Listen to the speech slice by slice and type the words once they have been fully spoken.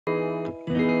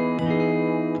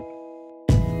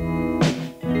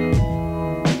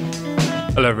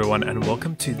Hello everyone and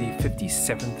welcome to the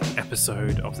 57th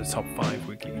episode of the Top 5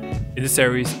 Weekly. In this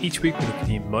series, each week we look at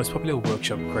the most popular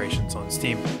workshop creations on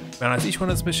Steam. We analyze each one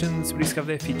of those missions, we discover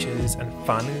their features, and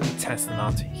finally we test them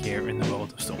out here in the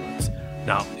world of Stormworks.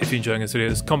 Now, if you're enjoying this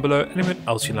video, comment below anything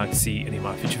else you'd like to see in any of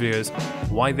my future videos.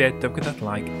 While there, don't forget that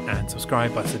like and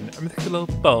subscribe button and click the little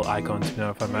bell icon to be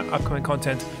notified of my upcoming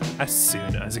content as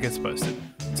soon as it gets posted.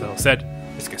 So all said,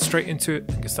 let's get straight into it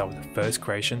and get started with the first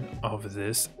creation of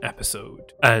this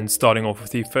episode. And starting off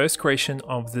with the first creation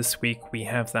of this week, we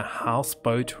have the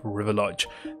Houseboat River Lodge.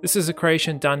 This is a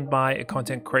creation done by a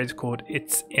content creator called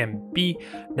It's MB.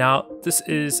 Now, this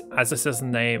is, as it says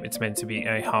in the name, it's meant to be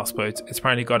a houseboat. It's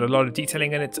apparently got a lot of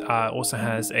detailing in it. Also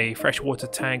has a freshwater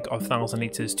tank of 1,000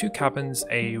 liters, 2 cabins,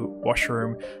 a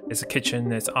washroom, there's a kitchen,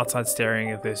 there's outside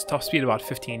steering, there's top speed about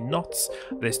 15 knots,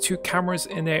 there's 2 cameras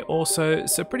in there also,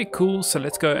 so pretty cool. So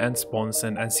let's go and spawn this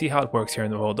in and see how it works here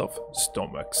in the world of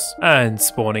Stormworks. And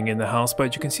spawning in the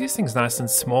houseboat, you can see this thing's nice and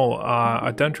small.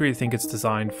 I don't really think it's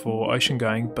designed for ocean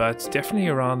going, but definitely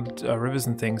around rivers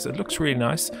and things, it looks really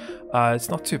nice. It's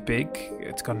not too big,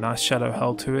 it's got a nice shallow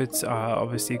hull to it,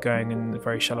 obviously going in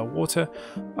very shallow water.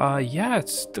 Yeah,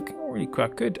 it's looking really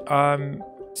quite good.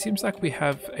 Seems like we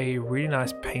have a really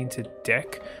nice painted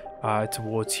deck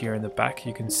towards here in the back.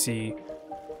 You can see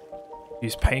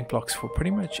use paint blocks for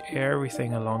pretty much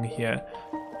everything along here.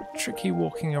 Tricky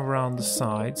walking around the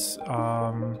sides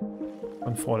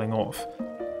and falling off,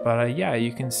 but yeah,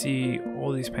 you can see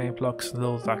all these paint blocks, a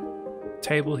little like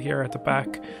table here at the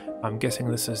back. I'm guessing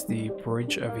this is the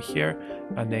bridge over here,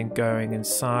 and then going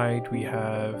inside we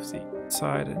have the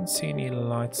inside. I didn't see any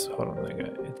lights. Hold on, there we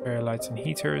go. Interior lights and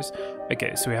heaters.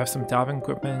 Okay, so we have some diving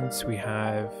equipment, we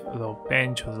have a little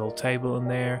bench with a little table in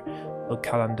there, a little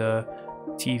calendar,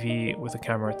 TV with a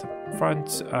camera at the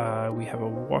front. We have a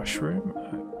washroom.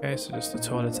 Okay, so just the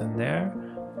toilet in there.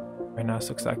 Right now, this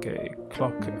looks like a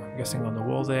clock, I'm guessing, on the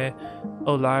wall there.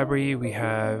 A library. We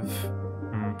have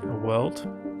a world.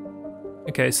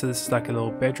 Okay, so this is like a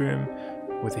little bedroom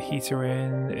with a heater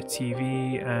in, a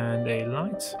TV, and a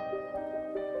light.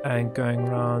 And going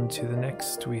around to the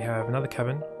next, we have another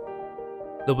cabin.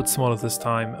 A little bit smaller this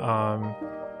time.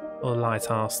 Little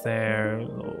lighthouse there, a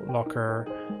little locker.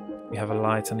 We have a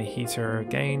light and a heater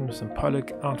again, some polo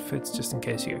outfits just in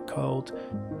case you get cold.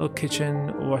 A little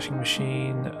kitchen, washing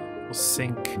machine, a little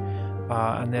sink,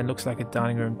 and then looks like a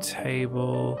dining room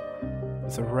table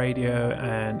with a radio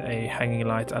and a hanging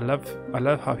light. I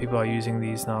love how people are using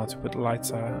these now to put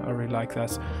lights. I really like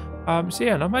that. So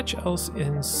yeah, not much else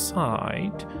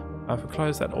inside. If we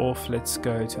close that off, let's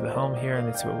go to the helm here and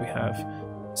let's see what we have.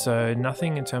 So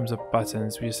nothing in terms of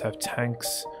buttons. We just have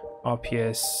tanks,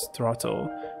 RPS, throttle,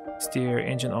 steer,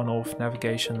 engine on off,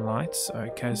 navigation lights.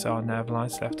 Okay, so our nav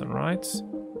lights left and right.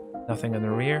 Nothing in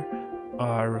the rear.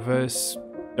 Reverse,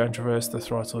 don't reverse the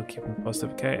throttle, keep them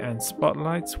positive. Okay, and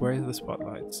spotlights. Where are the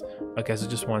spotlights? Okay, so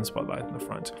just one spotlight in the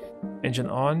front. Engine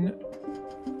on.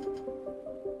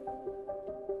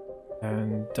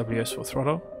 And WS for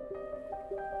throttle.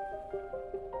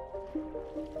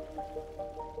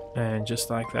 And just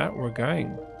like that, we're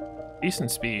going. Decent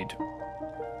speed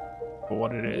for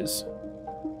what it is.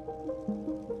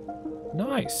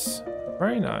 Nice,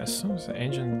 very nice. What's the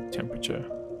engine temperature?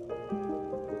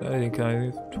 I think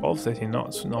 12, 13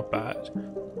 knots, not bad.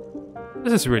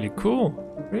 This is really cool,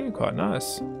 really quite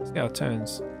nice. Let's see how it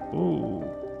turns. Ooh.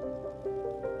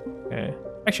 Okay,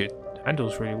 actually it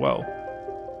handles really well.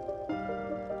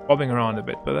 Bobbing around a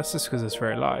bit, but that's just because it's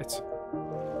very light.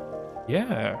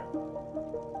 Yeah.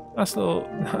 Nice little,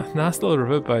 nice little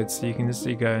river boat, so you can just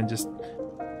go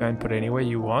and put it anywhere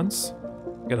you want.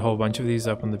 Get a whole bunch of these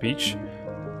up on the beach.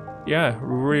 Yeah,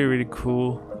 really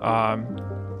cool.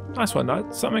 Nice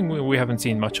one. Something we haven't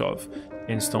seen much of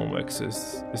in Stormworks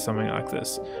is something like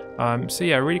this. So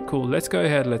yeah, really cool. Let's go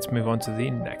ahead, let's move on to the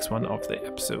next one of the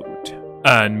episode.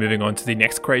 And moving on to the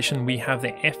next creation, we have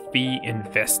the FV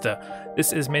Investor.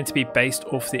 This is meant to be based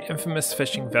off the infamous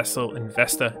fishing vessel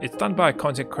Investor. It's done by a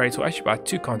content creator, actually by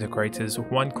 2 content creators,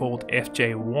 one called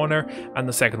FJ Warner and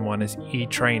the second one is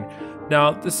E-Train.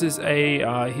 Now this is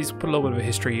a, he's put a little bit of a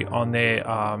history on there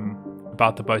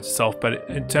about the boat itself, but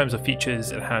in terms of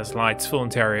features, it has lights, full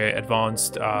interior,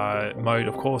 advanced mode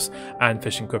of course, and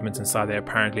fishing equipment inside there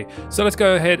apparently. So let's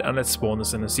go ahead and let's spawn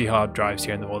this in and see how it drives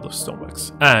here in the world of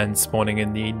Stormworks. And spawning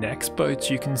in the next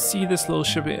boat, you can see this little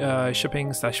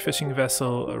shipping slash fishing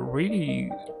vessel.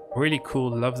 Really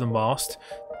cool. Love the mast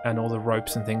and all the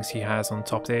ropes and things he has on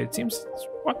top there. It seems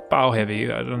quite bow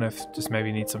heavy. I don't know if just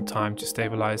maybe needs some time to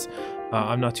stabilize.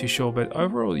 I'm not too sure, but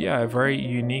overall, yeah, a very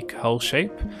unique hull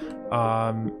shape.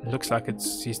 Looks like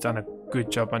he's done a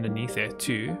good job underneath there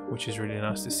too, which is really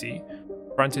nice to see.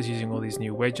 front is using all these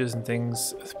new wedges and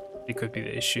things. It could be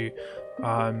the issue.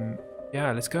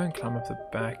 Yeah, let's go and climb up the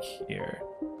back here.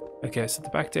 Okay, so the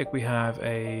back deck we have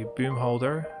a boom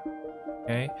holder.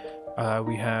 Okay,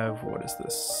 we have, what is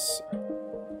this?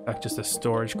 Like just a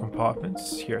storage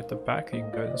compartments here at the back. You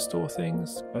can go and store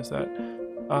things. Close that.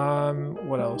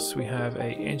 What else? We have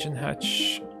a engine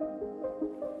hatch.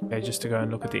 Okay, just to go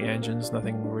and look at the engines.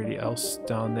 Nothing really else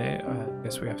down there. I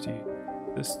guess we have to use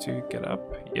this to get up.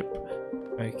 Yep.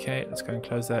 Okay, let's go and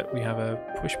close that. We have a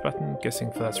push button.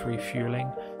 Guessing for that's refueling.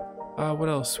 What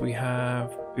else? We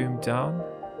have boom down.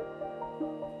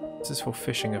 This is for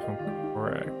fishing, if I'm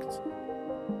correct.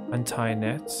 Untie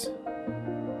nets.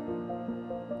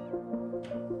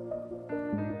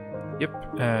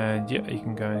 Yep, and yeah, you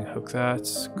can go and hook that.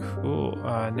 Cool.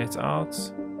 Net out.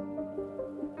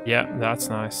 Yeah, that's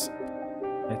nice.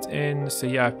 Net in. So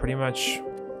yeah, pretty much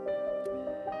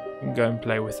we can go and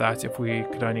play with that. If we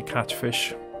could only catch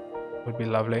fish, would be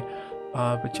lovely.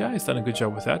 But yeah, he's done a good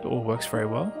job with that. All works very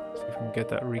well. See if we can get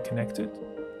that reconnected.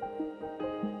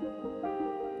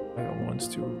 I don't want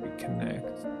to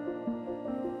reconnect.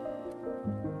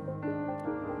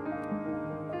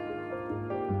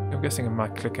 I'm guessing I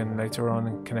might click in later on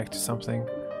and connect to something.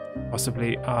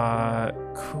 Possibly.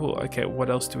 Cool. Okay,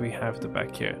 what else do we have at the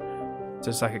back here? So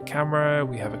it's like a camera.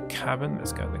 We have a cabin.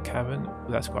 Let's go to the cabin. Oh,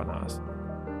 that's quite nice.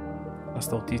 Nice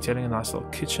little detailing, a nice little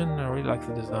kitchen. I really like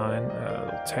the design. A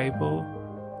little table,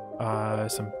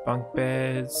 some bunk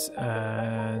beds,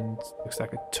 and looks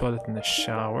like a toilet and a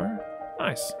shower.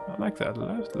 Nice. I like that.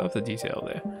 Love the detail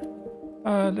there.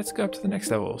 Let's go up to the next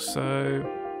level. So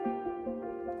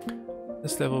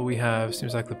this level we have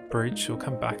seems like the bridge. We'll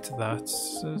come back to that.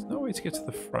 So there's no way to get to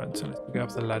the front. So let's go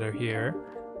up the ladder here,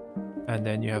 and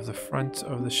then you have the front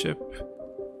of the ship.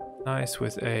 Nice,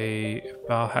 with a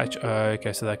bow hatch.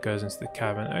 Okay, so that goes into the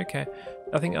cabin. Okay,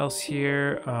 nothing else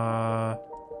here.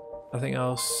 Nothing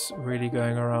else really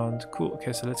going around. Cool.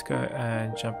 Okay, so let's go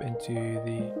and jump into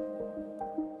the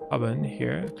cabin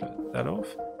here. Close that off.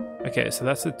 Okay, so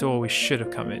that's the door we should have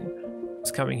come in.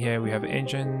 It's coming here. We have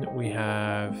engine. We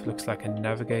have, looks like a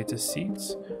navigator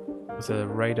seat with a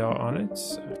radar on it.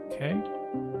 Okay,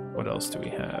 what else do we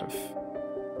have?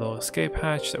 A little escape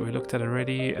hatch that we looked at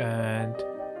already, and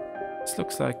this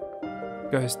looks like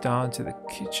goes down to the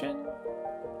kitchen.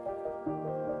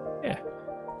 Yeah,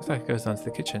 looks like it goes down to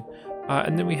the kitchen.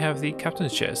 And then we have the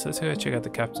captain's chair. So let's go check out the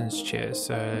captain's chair.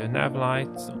 So nav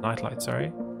lights, night light,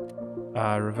 sorry.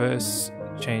 Reverse,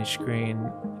 change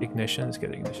screen, ignition. Let's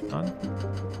get ignition on.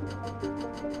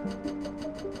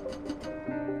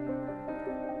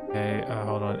 Okay,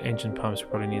 hold on. Engine pumps, we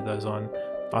probably need those on.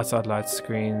 Outside lights,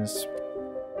 screens,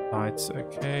 lights.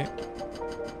 Okay.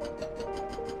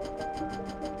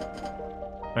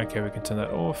 Okay, we can turn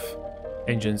that off.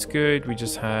 Engine's good. We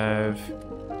just have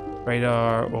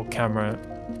radar or camera.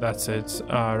 That's it.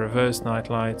 Reverse night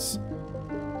lights.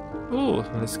 Ooh,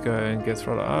 let's go and get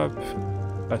throttle up.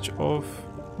 Clutch off.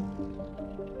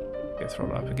 Get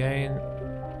throttle up again.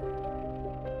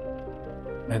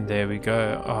 And there we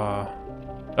go.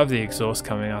 Love the exhaust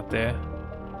coming out there.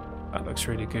 That looks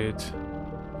really good.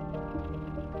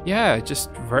 Yeah, just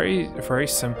very, very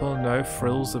simple. No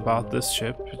frills about this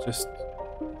ship. Just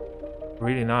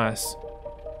really nice.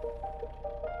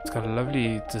 It's got a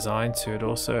lovely design to it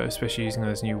also, especially using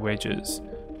those new wedges.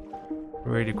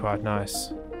 Really quite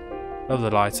nice. Love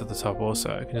the lights at the top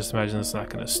also. I can just imagine this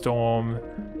like in a storm.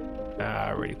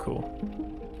 Really cool.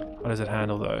 How does it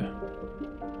handle though?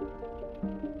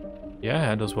 Yeah,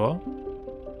 handles well.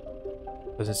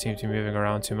 Doesn't seem to be moving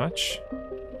around too much.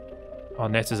 Our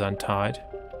net is untied.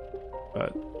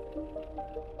 But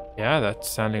yeah, that's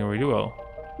sounding really well.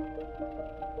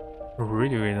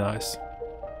 Really, really nice.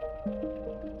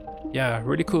 Yeah,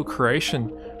 really cool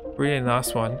creation. Really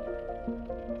nice one.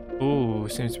 Ooh,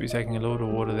 seems to be taking a lot of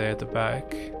water there at the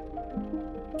back.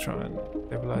 Try and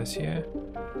stabilize here.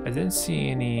 I didn't see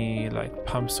any like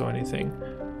pumps or anything.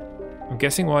 I'm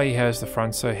guessing why he has the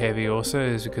front so heavy also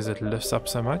is because it lifts up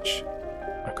so much.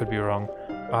 I could be wrong.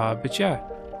 But yeah,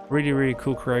 really, really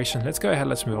cool creation. Let's go ahead,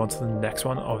 let's move on to the next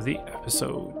one of the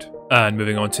episode. And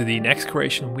moving on to the next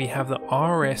creation, we have the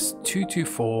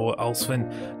RS-224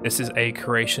 Elsvin. This is a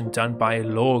creation done by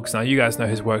Logs. Now, you guys know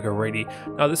his work already.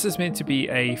 Now, this is meant to be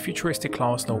a futuristic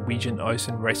class Norwegian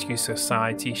Ocean Rescue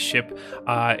Society ship.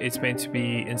 It's meant to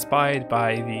be inspired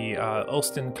by the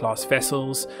Ulsten class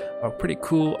vessels. Pretty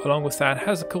cool. Along with that,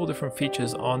 has a couple different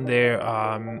features on there.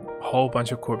 Whole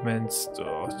bunch of equipment.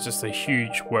 Just a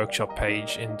huge workshop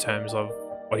page in terms of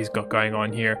what he's got going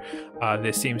on here.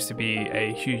 There seems to be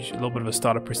a little bit of a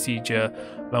startup procedure.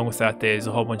 Along with that, there's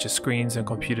a whole bunch of screens and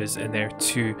computers in there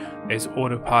too. There's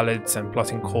autopilots and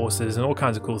plotting courses and all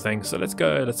kinds of cool things. So let's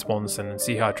spawn this in and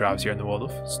see how it drives here in the world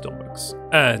of Stormworks.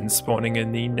 And spawning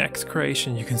in the next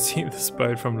creation, you can see this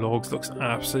boat from Logs looks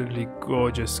absolutely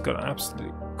gorgeous. Got an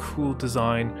absolutely cool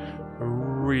design. I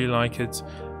really like it.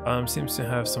 Seems to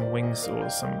have some wings or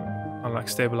some like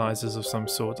stabilizers of some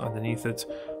sort underneath it.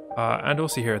 And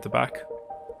also here at the back.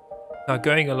 Now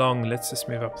going along, let's just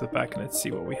move up to the back and let's see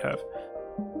what we have.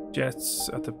 Jets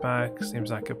at the back,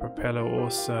 seems like a propeller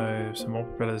also, some more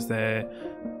propellers there.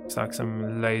 Looks like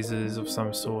some lasers of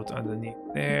some sort underneath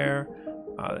there.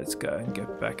 Let's go and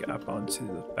get back up onto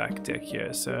the back deck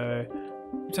here. So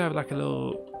you have like a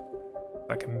little,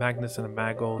 like a magnet and a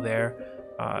maggle there.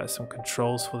 Some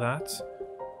controls for that.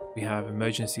 We have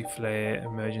emergency flare.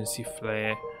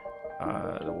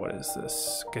 What is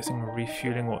this? Guessing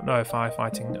refueling or no,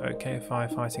 firefighting. Okay,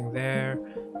 firefighting there.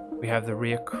 We have the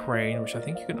rear crane, which I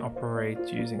think you can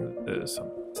operate using the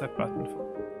set button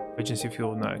for emergency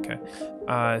fuel. No, okay.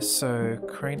 So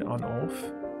crane on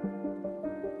off.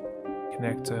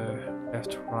 Connector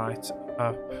left, right,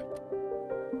 up.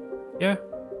 Yeah,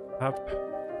 up,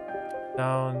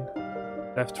 down,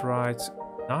 left, right.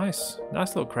 Nice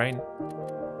little crane.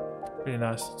 Really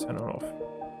nice. Turn it off.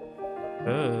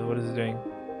 Oh, what is it doing?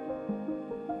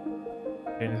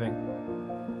 Anything?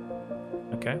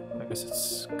 Okay, I guess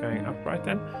it's going up right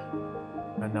then.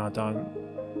 And now down.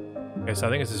 Okay, so I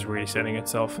think this is really setting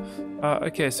itself.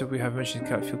 Okay, so we have emergency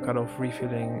fuel cut off,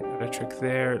 refueling, electric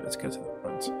there. Let's go to the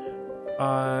front.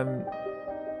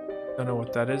 Don't know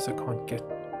what that is. I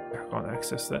can't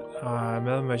access that.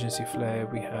 Another emergency flare.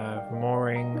 We have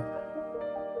mooring.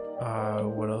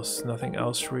 What else? Nothing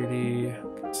else really.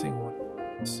 Seeing what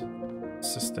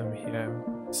system here.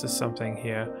 This is something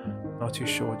here. Not too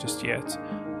sure just yet.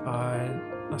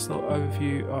 Nice little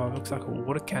overview. Oh, looks like a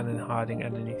water cannon hiding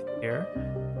underneath here.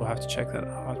 We'll have to check that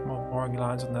out. More mooring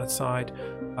lines on that side.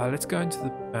 Let's go into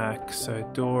the back. So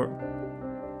door.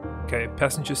 Okay,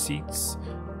 passenger seats,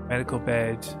 medical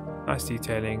bed, nice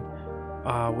detailing.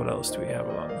 What else do we have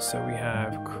along? So we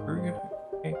have crew.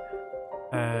 Okay.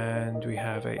 And we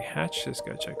have a hatch. Let's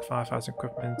go check firefighting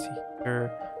equipment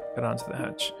here. Go down to the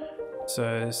hatch.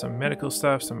 So some medical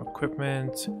stuff, some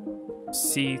equipment,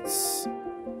 seats,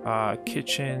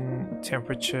 kitchen,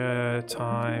 temperature,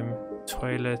 time,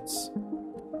 toilets.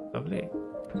 Lovely.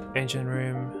 Engine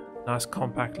room. Nice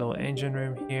compact little engine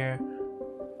room here.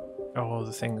 All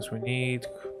the things we need.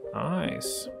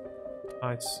 Nice.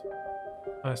 Nice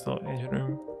little engine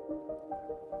room.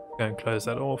 Go and close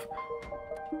that off.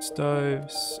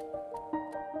 Stoves.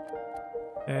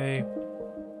 Okay.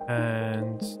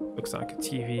 And looks like a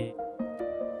TV.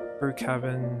 Crew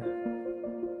cabin.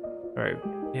 Right.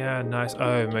 Yeah, nice.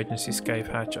 Oh, emergency escape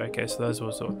hatch. Okay, so those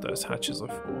was what those hatches are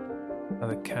for.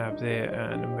 Another cab there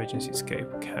and emergency escape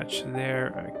hatch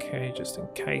there. Okay, just in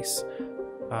case.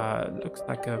 Looks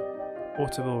like a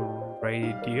portable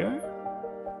radio.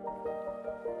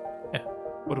 Yeah,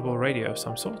 portable radio of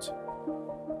some sort.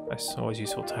 That's always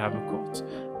useful to have, of course.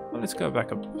 Well, let's go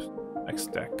back up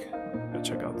next deck. Go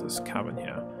check out this cabin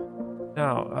here.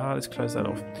 Now, let's close that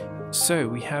off. So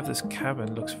we have this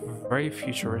cabin. Looks very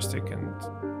futuristic, and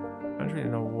I don't really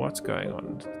know what's going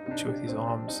on with these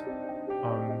arms.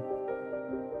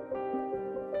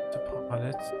 The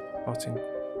pilot, plotting.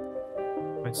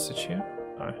 Wait, switch here.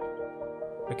 No.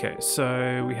 Okay,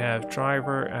 so we have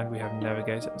driver and we have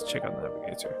navigator. Let's check out the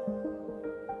navigator.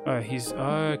 Oh,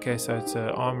 okay, so it's an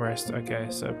armrest. Okay,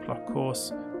 so plot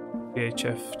course,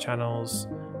 VHF channels,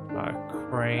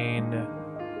 crane,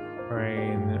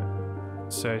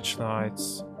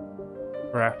 searchlights,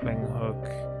 grappling hook,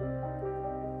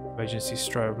 emergency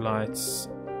strobe lights,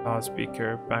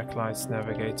 loudspeaker, backlights,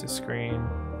 navigator screen,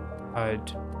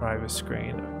 HUD, driver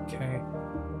screen. Okay.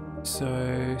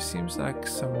 So seems like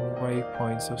some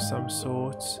waypoints of some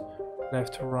sort.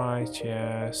 Left to right,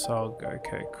 yeah. So I'll go,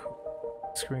 okay, cool.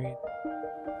 Screen,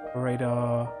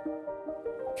 radar,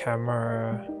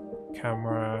 camera.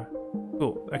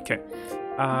 Cool. Okay.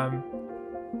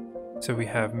 So we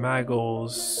have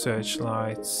maggles,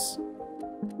 searchlights.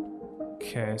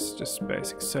 Okay, so just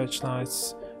basic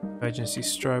searchlights, emergency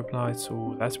strobe lights.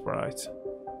 Oh, that's bright.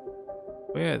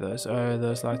 Where are those? Oh,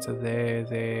 those lights are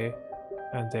there.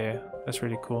 And there. That's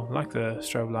really cool. I like the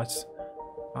strobe lights.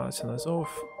 Let's turn those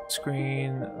off.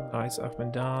 Screen, lights up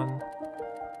and down.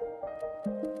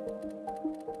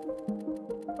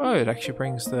 Oh, it actually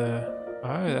brings the...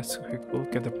 Oh, that's pretty cool.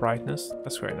 Get the brightness.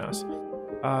 That's very nice.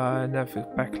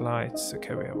 Backlights.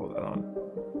 Okay, we have all that on.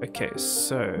 Okay,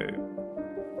 so...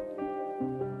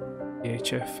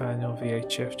 VHF channel,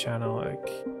 VHF channel.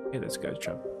 Okay, let's go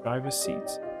driver's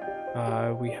seat.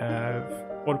 We have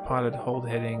autopilot, hold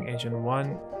heading, engine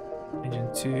 1,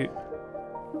 engine 2,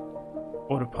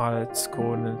 autopilot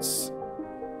coordinates,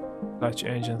 clutch,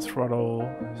 engine, throttle,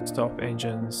 stop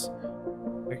engines.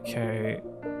 Okay,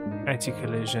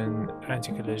 anti-collision,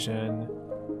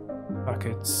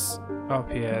 buckets,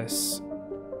 RPS,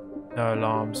 no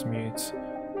alarms, mute,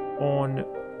 on,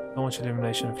 launch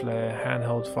illumination flare,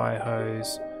 handheld fire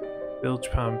hose, bilge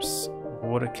pumps,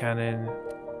 water cannon,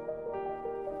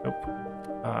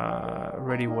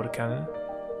 ready water cannon.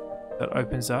 That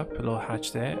opens up a little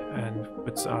hatch there and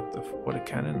puts out the water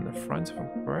cannon in the front, if I'm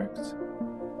correct.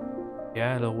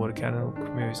 Yeah, a little water cannon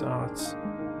moves out,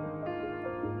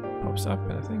 pops up,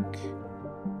 and I think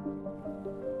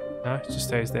no, it just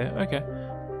stays there. Okay,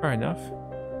 fair enough.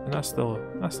 And that's little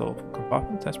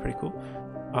compartment. That's pretty cool.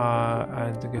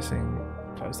 And I'm guessing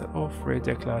close that off. Rear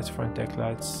deck lights, front deck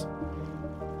lights.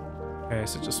 Okay,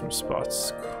 so just some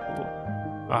spots. Cool.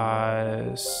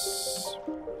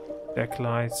 Deck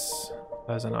lights.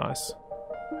 Those are nice.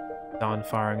 Down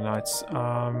firing lights.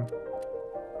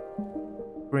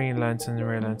 Green lantern,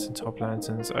 rear lantern, top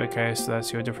lanterns. Okay, so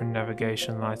that's your different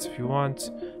navigation lights if you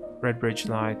want. Red bridge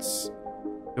lights.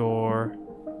 Door.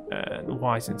 And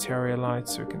white interior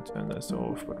lights, so we can turn those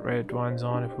off, put red ones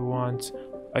on if we want.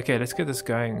 Okay, let's get this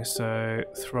going. So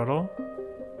throttle,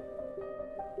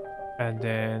 and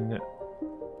then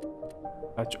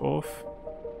clutch off.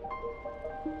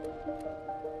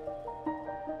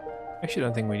 Actually, I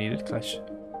don't think we needed clutch.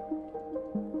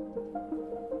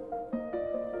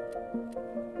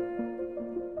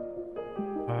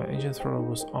 Engine throttle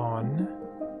was on.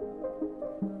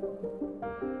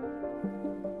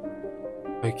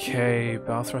 Okay,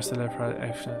 bow thruster, left, right,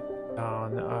 action,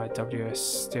 down, WS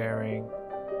steering.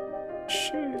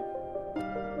 Shit.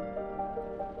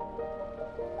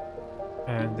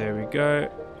 And there we go,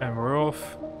 and we're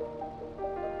off.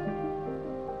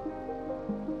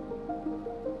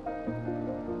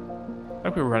 I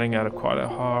think we're running out of quite a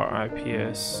high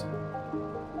IPS.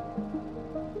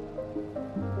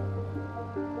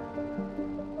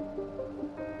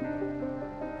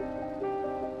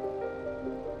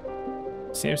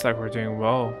 Seems like we're doing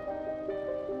well.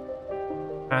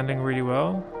 Handling really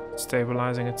well.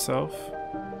 Stabilizing itself.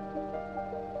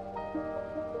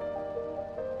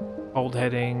 Hold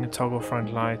heading, toggle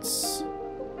front lights.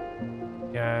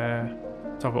 Yeah.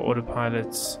 Toggle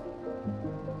autopilots.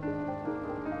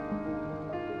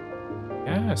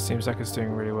 Yeah, seems like it's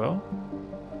doing really well.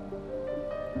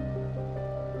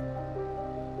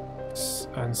 Let's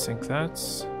unsync that.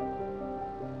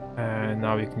 And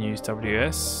now we can use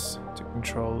WS to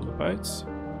control the boats.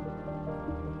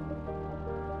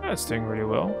 That's doing really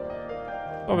well.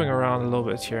 Bobbing around a little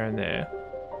bit here and there.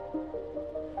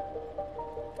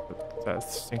 Put that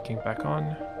syncing back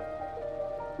on.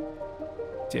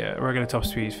 Yeah, regular top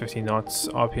speed 50 knots,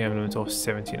 RPM limit of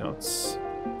 70 knots.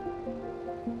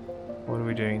 What are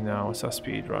we doing now? What's our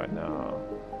speed right now?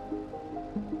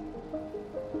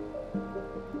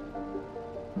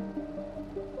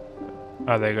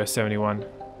 Oh, there you go, 71.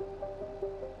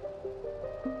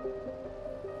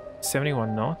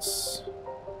 71 knots.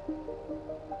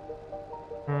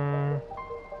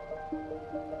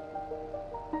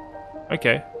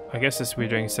 Okay, I guess this we're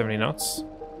doing 70 knots.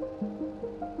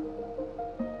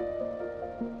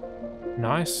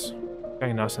 Nice.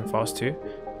 Going nice and fast too.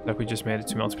 Like we just made it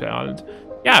to Multiplayer Island.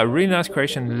 Yeah, really nice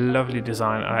creation, lovely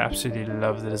design. I absolutely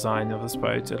love the design of this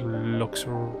boat. It looks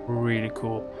really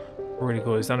cool. Really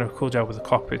cool. He's done a cool job with the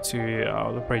cockpit too.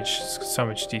 The bridge, so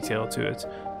much detail to it.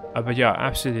 But yeah,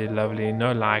 absolutely lovely,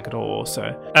 no lag at all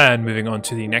also. And moving on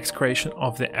to the next creation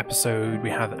of the episode, we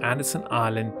have Anderson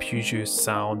Island Puget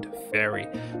Sound Ferry.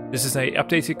 This is an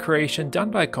updated creation done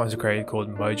by a content creator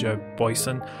called Mojo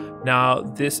Boyson. Now,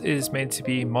 this is meant to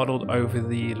be modeled over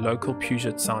the local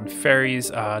Puget Sound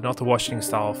ferries, not the Washington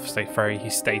style state ferry he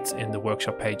states in the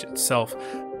workshop page itself.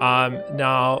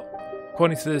 Now,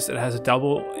 according to this, it has a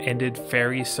double-ended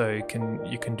ferry, so you can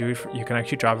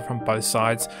actually drive it from both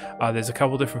sides. There's a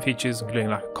couple different features, including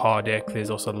like a car deck. There's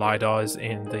also lidars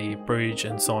in the bridge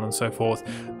and so on and so forth.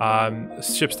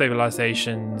 Ship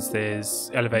stabilizations. There's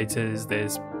elevators.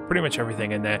 There's pretty much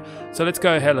everything in there. So let's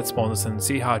go ahead, let's spawn this and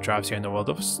see how it drives here in the world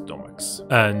of Stormworks.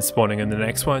 And spawning in the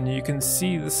next one, you can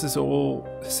see this is all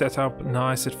set up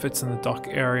nice. It fits in the dock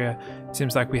area. It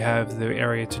seems like we have the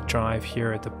area to drive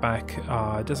here at the back.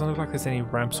 It doesn't look like there's any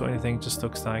ramps or anything. It just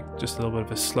looks like just a little bit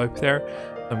of a slope there.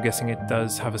 I'm guessing it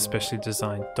does have a specially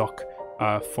designed dock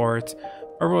for it.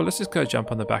 Overall, let's just go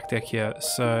jump on the back deck here.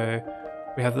 So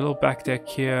We have the little back deck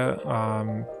here,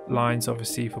 lines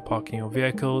obviously for parking your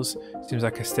vehicles. Seems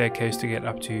like a staircase to get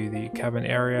up to the cabin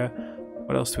area.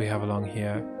 What else do we have along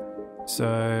here?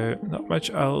 So not much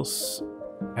else.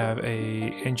 We have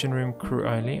a engine room, crew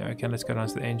only. Okay, let's go down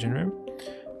to the engine room.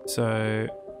 So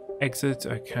exit,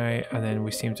 okay, and then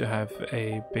we seem to have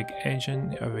a big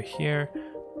engine over here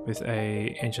with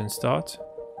a engine start.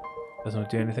 Doesn't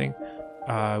do anything.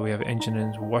 We have engine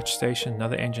and watch station,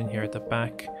 another engine here at the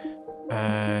back.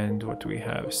 And what do we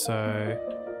have? So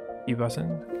E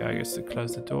button, okay, I guess to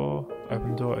close the door,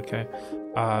 open the door, okay.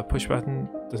 Push button,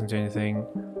 doesn't do anything.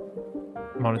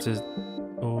 Monitors,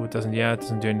 oh, doesn't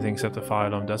do anything except the fire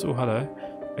alarm does. Oh, hello.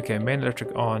 Okay, main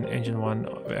electric on, engine 1,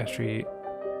 battery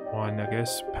 1, I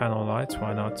guess. Panel lights,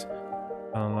 why not?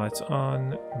 Panel lights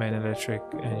on, main electric,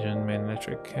 engine, main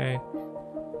electric, okay.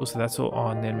 Also, that's all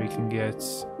on, then we can get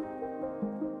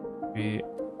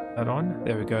that on.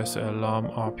 There we go, so alarm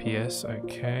RPS,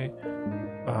 okay.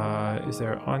 Is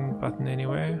there an on button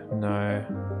anywhere? No.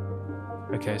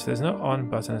 Okay, so there's no on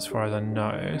button as far as I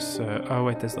know. So, oh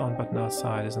wait, there's the on button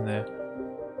outside, isn't there?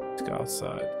 Let's go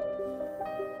outside.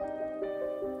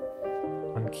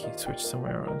 One key switch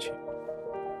somewhere around here.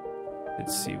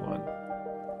 Let's see one.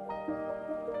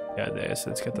 Yeah, there,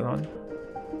 so let's get that on.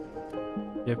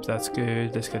 Yep, that's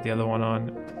good. Let's get the other one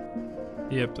on.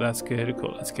 Yep, that's good.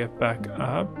 Cool, let's get back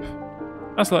up.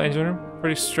 That's a little engine room.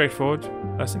 Pretty straightforward.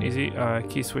 Nice and easy.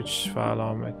 Key switch, fire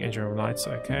alarm, engine room lights,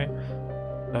 okay.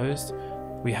 Closed.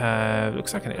 We have,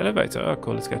 looks like an elevator. Oh,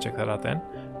 cool. Let's go check that out then.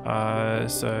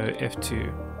 So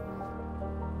F2.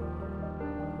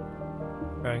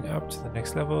 Going up to the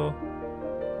next level.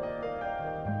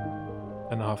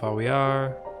 Don't know how far we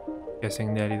are.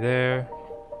 Guessing nearly there.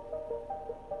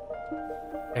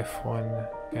 F1.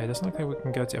 Okay, it doesn't look like we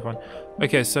can go to F1.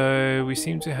 Okay, so we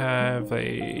seem to have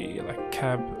a like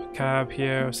cab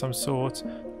here of some sort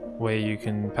where you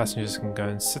can, passengers can go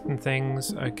and sit in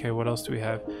things. Okay, what else do we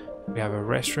have? We have a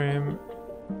restroom.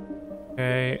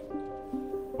 Okay.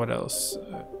 What else?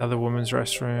 Another woman's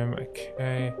restroom.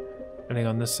 Okay. Anything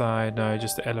on this side? No,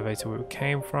 just the elevator where we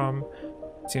came from.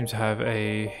 Seem to have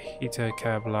a heater,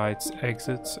 cab lights,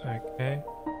 exits. Okay.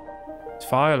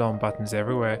 Fire alarm buttons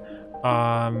everywhere.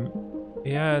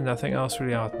 Yeah, nothing else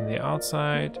really out on the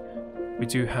outside. We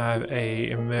do have a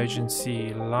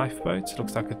emergency lifeboat. It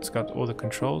looks like it's got all the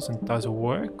controls and does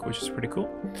work, which is pretty cool.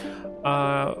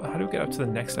 How do we get up to the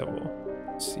next level?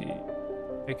 Let's see.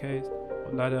 Okay,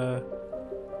 ladder.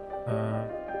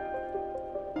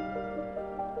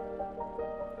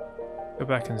 Go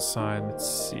back inside.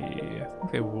 Let's see. I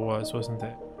think there wasn't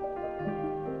there?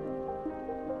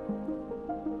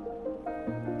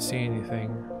 See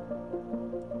anything?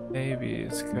 Maybe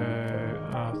let's go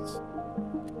out.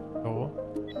 Door.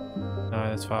 No,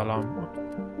 that's fire alarm.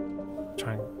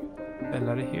 Try and get a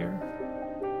ladder here.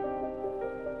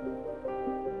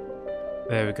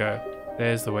 There we go.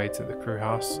 There's the way to the crew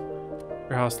house.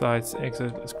 Crew house lights,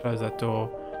 exit. Let's close that door.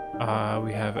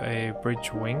 We have a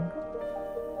bridge wing.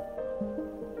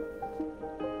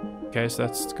 Okay, so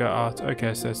that's to go out.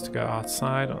 Okay, so that's to go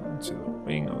outside onto the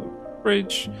wing of the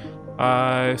bridge.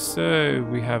 So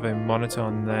we have a monitor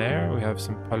on there. We have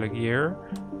some polar gear.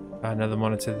 Another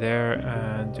monitor there,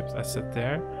 and yep, that's it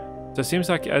there. So it seems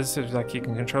like, as it's like you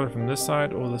can control it from this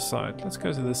side or this side. Let's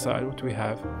go to this side. What do we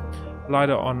have?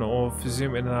 Lighter on off,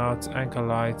 zoom in and out, anchor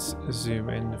lights, zoom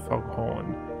in,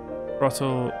 foghorn,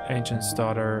 throttle, engine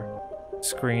starter,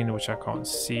 screen which I can't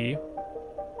see.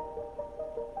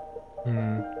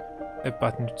 A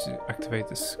button to activate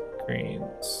the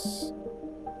screens.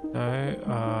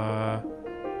 No.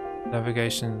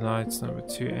 Navigation lights, number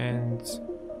 2 ends.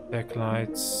 Deck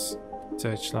lights,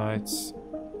 search lights,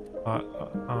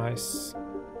 ice,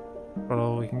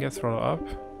 throttle. We can get throttle up.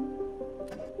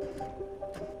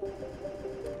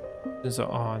 These are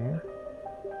on.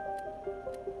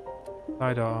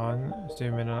 Light on.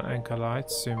 Zoom in on anchor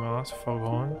lights. Zoom out.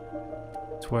 Foghorn.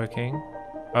 It's working.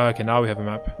 Okay, now we have a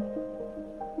map.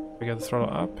 We get the throttle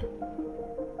up.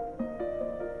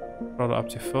 Throttle up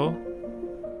to full.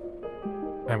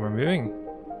 And we're moving.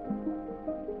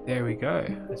 There we go.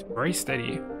 It's very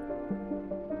steady.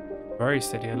 Very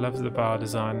steady. I love the bar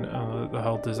design, the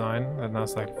whole design. That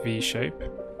nice like V shape.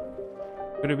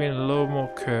 Could have been a little more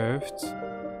curved,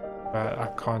 but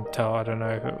I can't tell. I don't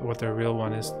know what the real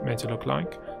one is meant to look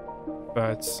like.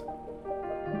 But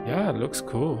yeah, it looks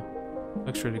cool.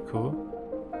 Looks really cool.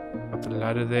 Got the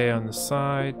ladder there on the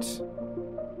side.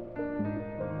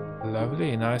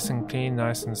 Lovely. Nice and clean,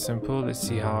 nice and simple. Let's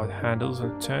see how it handles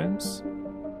when it turns.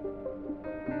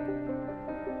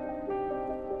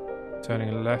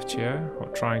 Turning left here, or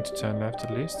trying to turn left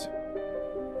at least.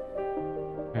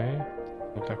 Okay,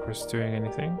 Look like we're doing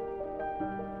anything.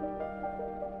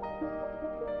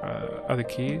 Other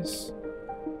keys?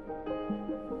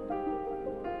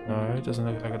 No, it doesn't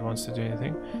look like it wants to do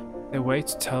anything. Is there a way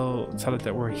to tell it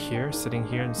that we're here, sitting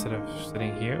here instead of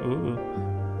sitting here? Ooh.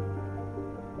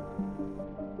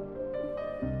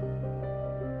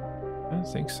 I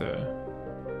don't think so.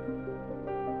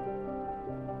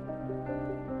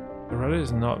 The rudder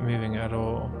is not moving at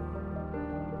all.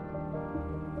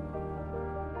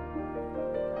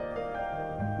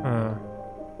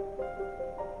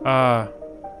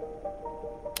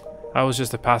 That was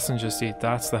just a passenger seat.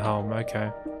 That's the helm.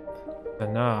 Okay.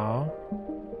 And now,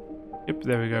 yep,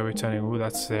 there we go. Returning. Ooh,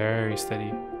 that's very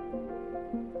steady.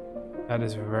 That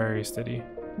is very steady.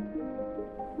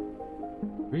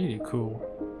 Really cool.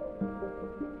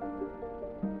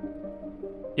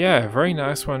 Yeah, very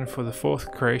nice one for the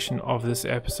fourth creation of this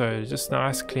episode. Just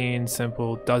nice, clean,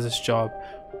 simple, does its job,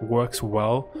 works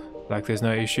well. Like there's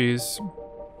no issues.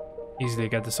 Easily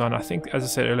get this on. I think, as I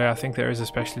said earlier, I think there is a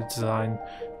specially designed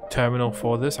terminal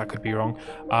for this. I could be wrong.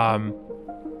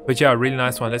 But yeah, really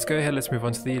nice one. Let's go ahead. Let's move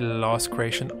on to the last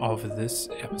creation of this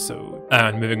episode.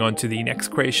 And moving on to the next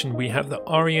creation, we have the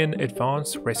Orion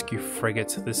Advanced Rescue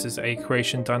Frigate. This is a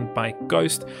creation done by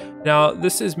Ghost. Now,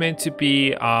 this is meant to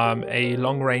be a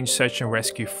long-range search and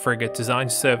rescue frigate designed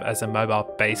to serve as a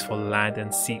mobile base for land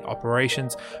and sea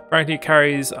operations. Apparently, it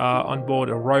carries on board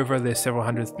a rover. There's several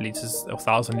hundred liters or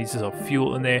 1,000 liters of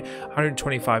fuel in there.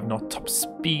 125 knot top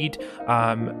speed.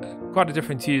 Quite a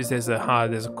different use. There's a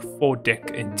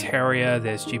 4-deck interior,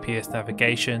 there's GPS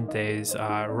navigation, there's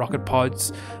rocket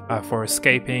pods for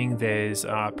escaping, there's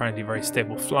apparently very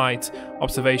stable flight,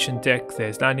 observation deck,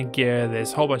 there's landing gear,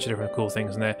 there's a whole bunch of different cool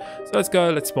things in there. So let's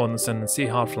go, let's spawn this in and see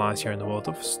how it flies here in the world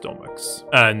of Stormworks.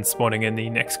 And spawning in the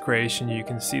next creation, you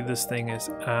can see this thing is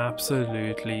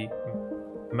absolutely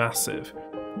massive.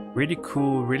 Really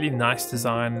cool, really nice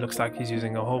design. Looks like he's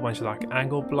using a whole bunch of like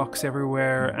angle blocks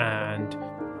everywhere, and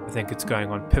I think it's going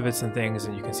on pivots and things,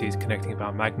 and you can see it's connecting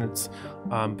about magnets.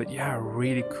 But yeah,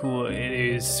 really cool. It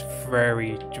is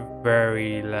very,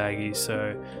 very laggy,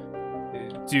 so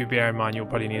do bear in mind you'll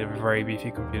probably need a very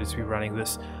beefy computer to be running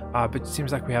this. But it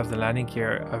seems like we have the landing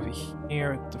gear over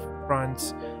here at the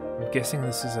front. I'm guessing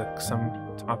this is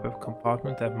some type of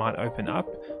compartment that might open up.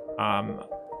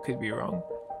 Could be wrong.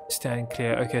 Stand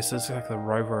clear. Okay, so it's like the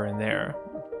rover in there.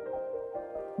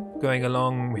 Going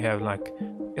along, we have like,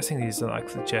 I'm guessing these are like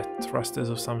the jet thrusters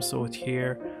of some sort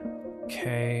here.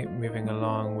 Okay, moving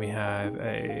along, we have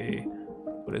a,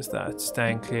 what is that?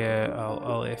 Stand clear,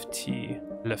 LFT,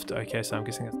 lift. Okay, so I'm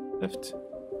guessing it's lift.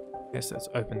 Okay, so let's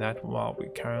open that while we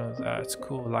carry on. It's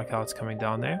cool, I like how it's coming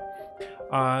down there.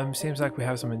 Seems like we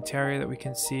have some interior that we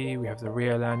can see. We have the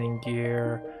rear landing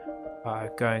gear.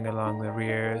 Going along the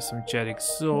rear, some jet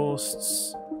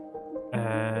exhausts,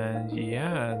 and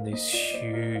yeah, and these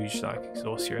huge like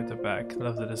exhausts here at the back.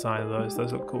 Love the design of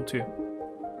those look cool too.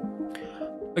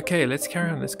 Okay, let's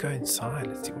carry on, let's go inside,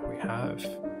 let's see what we have.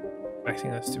 Expecting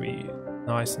this to be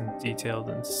nice and detailed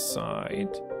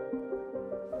inside.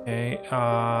 Okay,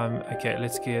 okay,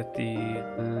 let's get the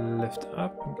lift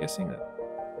up. I'm guessing that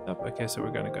up. Okay, so we're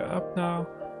gonna go up now.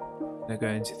 We're gonna go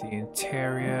into the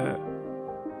interior.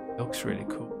 Looks really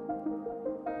cool.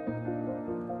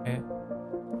 Okay.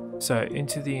 So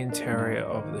into the interior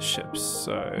of the ship.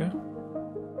 So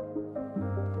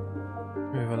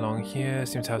move along here.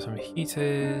 Seem to have some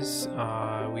heaters.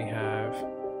 We have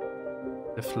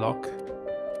lift lock.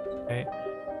 Okay.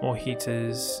 More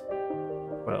heaters.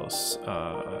 What else?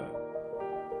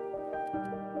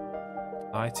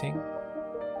 Lighting.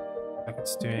 Like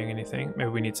it's doing anything. Maybe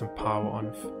we need some power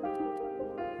on.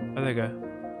 Oh, there you go.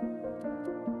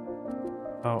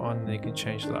 Power on, then you can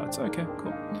change the lights. Okay,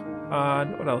 cool.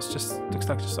 And what else? Just looks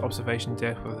like just observation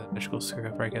deck with an electrical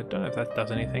circuit breaker. Don't know if that does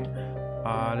anything.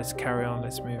 Let's carry on.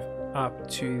 Let's move up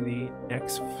to the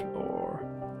next floor.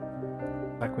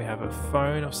 Like we have a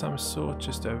phone of some sort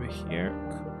just over here.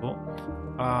 Cool.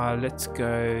 Let's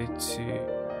go to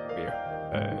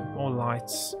here. More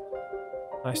lights.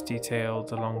 Nice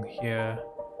detailed along here.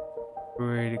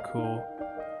 Really cool.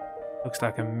 Looks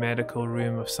like a medical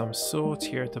room of some sort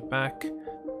here at the back.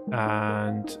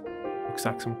 And looks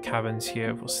like some cabins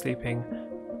here for sleeping.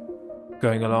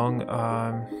 Going along,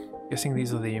 guessing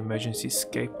these are the emergency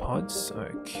escape pods.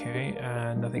 Okay,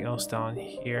 and nothing else down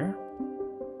here.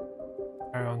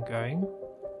 Carry on going.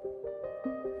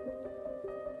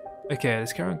 Okay,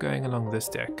 let's carry on going along this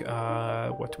deck.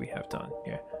 What do we have down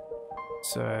here?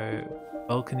 So,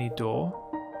 balcony door.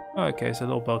 Oh, okay, so a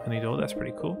little balcony door, that's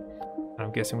pretty cool.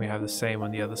 I'm guessing we have the same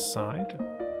on the other side.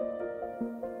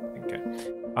 Okay.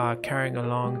 Carrying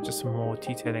along just some more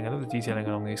detailing, another detailing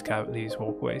along these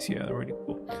walkways here. They're really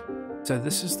cool. So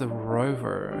this is the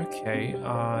rover. Okay.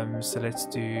 So let's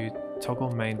do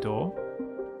toggle main door,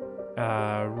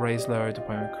 raise lower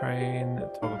deployment crane,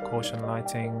 toggle caution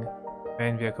lighting,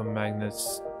 main vehicle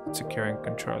magnets, securing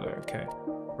controller. Okay.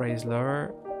 Raise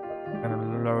lower.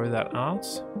 Gonna lower that out.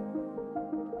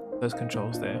 Those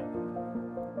controls there.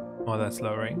 Oh, that's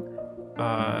lowering.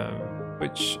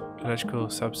 Which electrical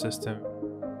subsystem.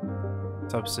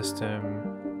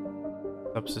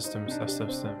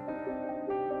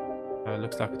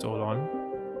 Looks like it's all on.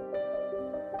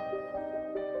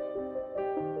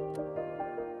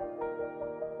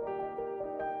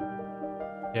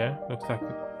 Yeah, looks like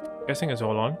guessing it's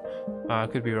all on.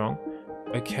 Could be wrong.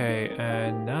 Okay,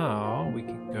 and now we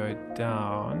can go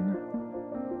down.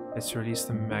 Let's release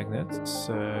the magnet.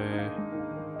 So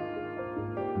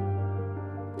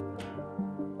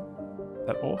is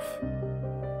that off?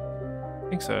 I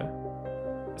think so.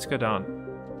 Let's go down.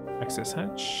 Access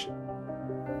hatch.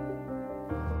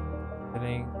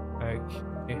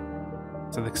 Okay.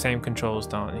 So the same controls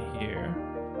down here.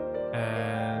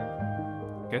 And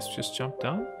I guess just jump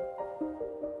down.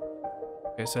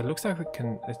 Okay, so it looks like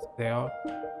they are.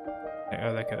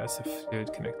 Okay, that's the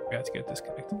fluid connector. We have to get this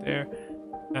connected there.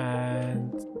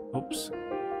 And oops.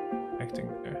 Connecting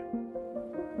there.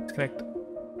 Disconnect.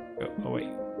 Oh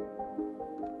wait.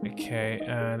 Okay,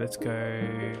 let's go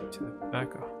to the back.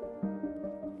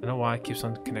 I don't know why it keeps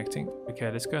on connecting. Okay,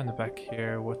 let's go in the back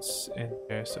here. What's in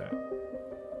here? So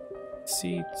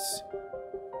seats.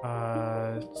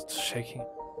 It's shaking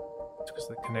because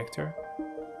of the connector.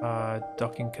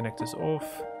 Docking connectors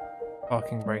off.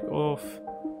 Parking brake off.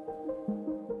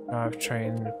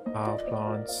 Drivetrain, power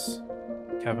plants,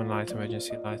 cabin lights,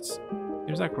 emergency lights.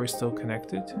 Seems like we're still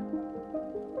connected.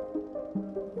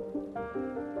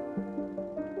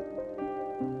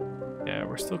 Yeah,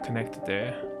 we're still connected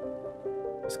there.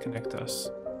 Disconnect us.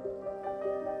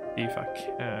 See if I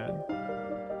can.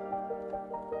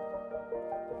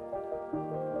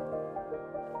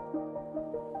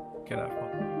 Get that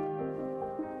one.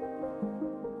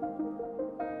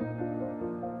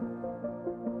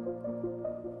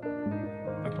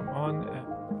 Click them on and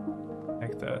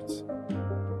connect that.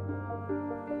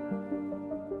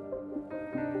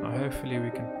 Now hopefully we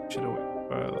can push it away.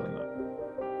 Well, no.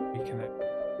 Reconnect.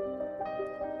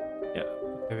 Yeah,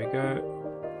 there we go.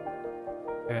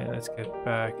 Okay, let's get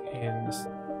back in this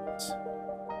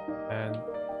and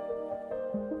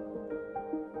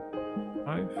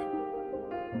 5.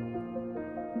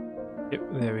 Yep,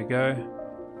 there we go.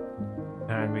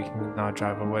 And we can now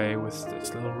drive away with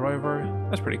this little rover.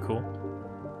 That's pretty cool.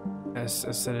 As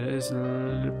I said, it is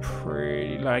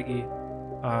pretty laggy.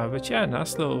 But yeah,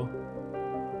 nice little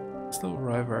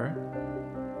rover.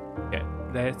 Okay,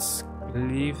 let's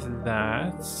leave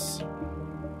that.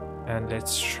 And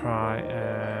let's try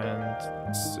and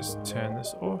let's just turn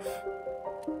this off.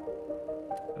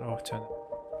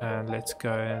 And let's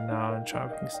go now and try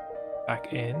and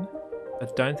back in. I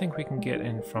don't think we can get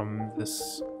in from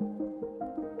this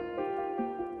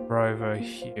rover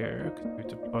here because we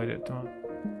deployed it.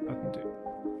 Doesn't do.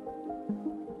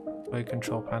 Deploy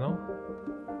control panel.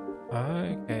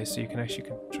 Okay, so you can actually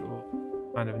control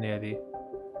kind of near the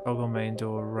toggle main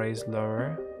door, raise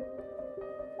lower.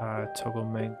 Toggle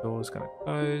main door is going to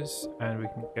close, and we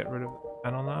can get rid of the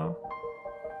panel now.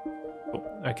 Cool.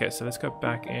 Okay, so let's go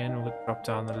back in. We'll drop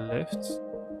down the lift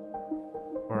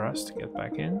for us to get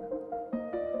back in.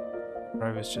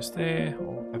 Rover's just there.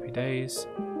 All happy days.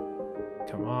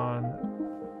 Come on.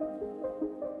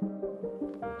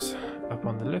 Up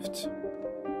on the lift.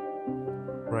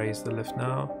 Raise the lift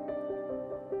now.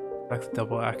 Like the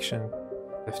double action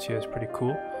lift here is pretty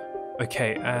cool.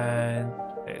 Okay, and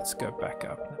let's go back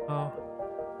up now.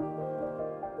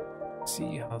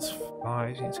 See how this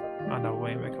flies. Let's find our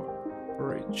way back up the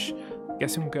bridge.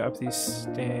 Guess we can go up these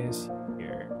stairs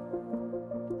here.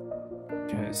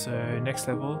 Okay, so next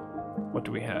level. What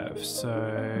do we have?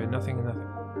 So nothing.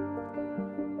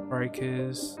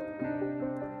 Breakers.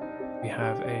 We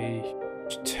have a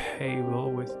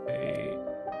table with a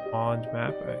command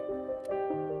map, a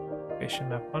location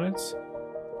map on it.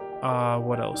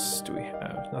 What else do we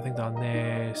have? Nothing down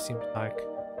there. Seems like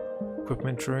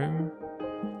equipment room.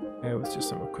 Okay, with just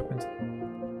some equipment.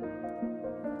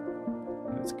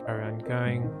 Let's carry on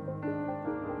going.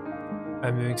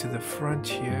 And moving to the front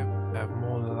here, we have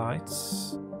more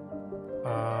lights.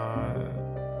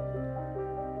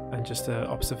 And just an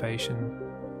observation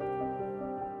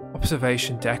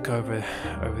deck over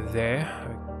there.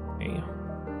 Okay.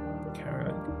 Carry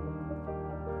on.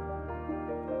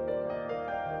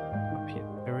 Up here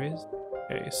there is.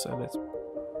 Okay, so let's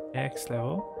Next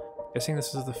level. Guessing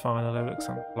this is the final level, like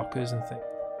some blockers and things.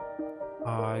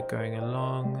 Going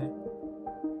along.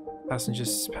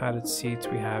 Passengers padded seats.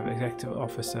 We have executive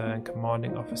officer and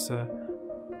commanding officer.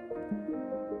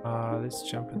 Let's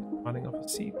jump in the commanding officer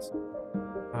seats.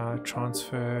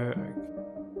 Transfer.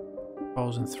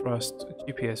 Controls and thrust.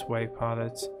 GPS wave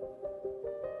pilot.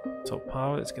 Top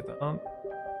power. Let's get that on.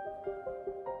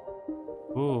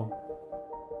 Ooh.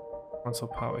 Console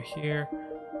power here.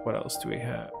 What else do we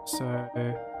have? So,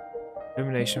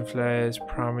 illumination flares,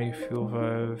 primary fuel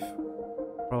valve,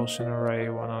 propulsion array,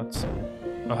 why not?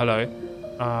 Oh, hello.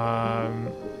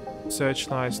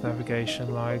 Searchlights,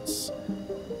 navigation lights,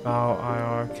 bow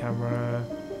IR camera,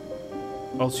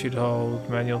 altitude hold,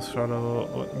 manual throttle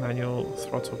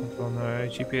control, no.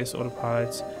 GPS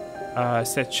autopilot,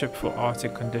 set ship for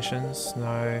Arctic conditions,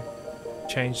 no.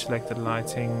 Change selected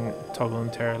lighting, toggle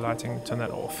interior lighting, turn that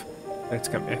off. Let's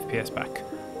come FPS back.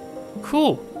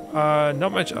 Cool.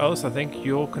 Not much else. I think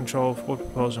your control for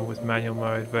propulsion with manual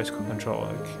mode, vertical control.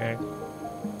 Okay.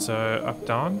 So up,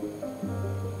 down.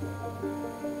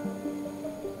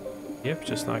 Yep,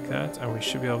 just like that. And we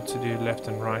should be able to do left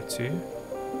and right too.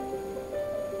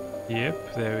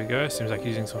 Yep, there we go. Seems like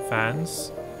using some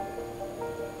fans.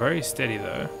 Very steady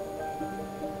though.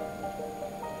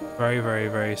 Very, very,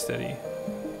 very steady.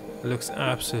 It looks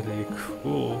absolutely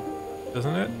cool,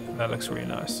 doesn't it? That looks really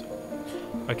nice.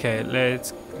 Okay,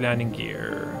 let's landing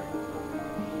gear.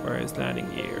 Where is landing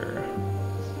gear?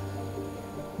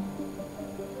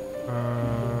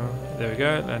 There we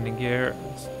go, landing gear.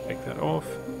 Let's take that off.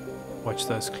 Watch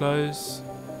those close.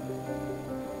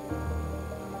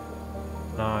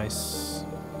 Nice.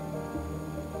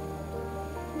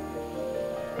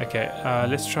 Okay,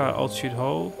 let's try altitude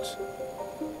hold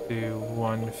to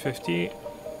 150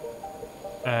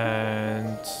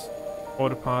 and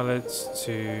autopilot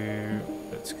to,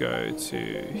 let's go to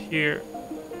here.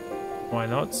 Why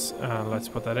not? Let's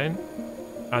put that in.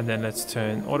 And then let's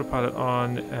turn autopilot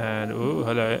on and, ooh,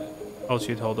 hello,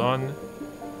 altitude hold on.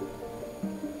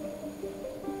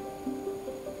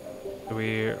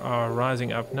 We are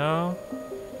rising up now.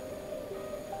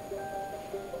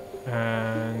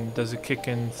 And does it kick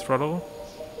in throttle?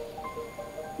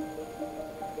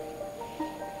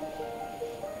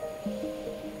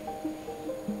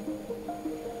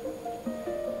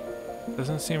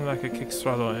 Doesn't seem like it kicks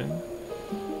throttle in.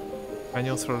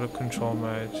 Manual throttle control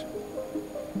mode.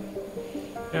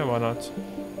 Yeah, why not?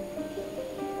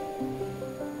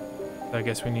 I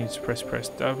guess we need to press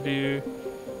W.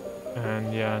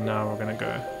 And yeah, now we're gonna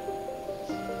go.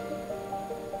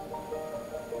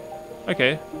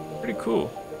 Okay, pretty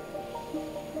cool.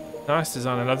 Nice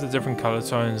design. I love the different color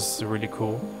tones. It's really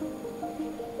cool.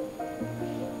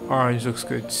 Orange looks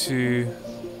good too.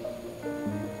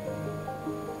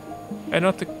 And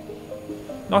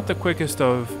not the quickest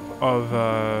of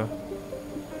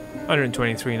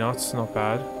 123 knots. Not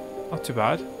bad. Not too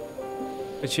bad.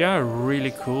 But yeah,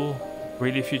 really cool.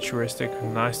 Really futuristic.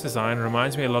 Nice design.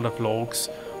 Reminds me a lot of Log's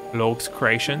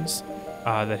creations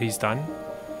that he's done.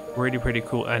 Really pretty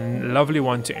cool and lovely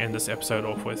one to end this episode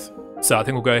off with. So I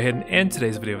think we'll go ahead and end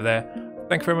today's video there.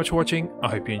 Thank you very much for watching. I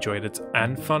hope you enjoyed it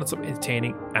and found it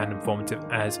entertaining and informative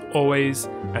as always.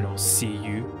 And I'll see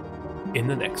you in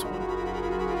the next one.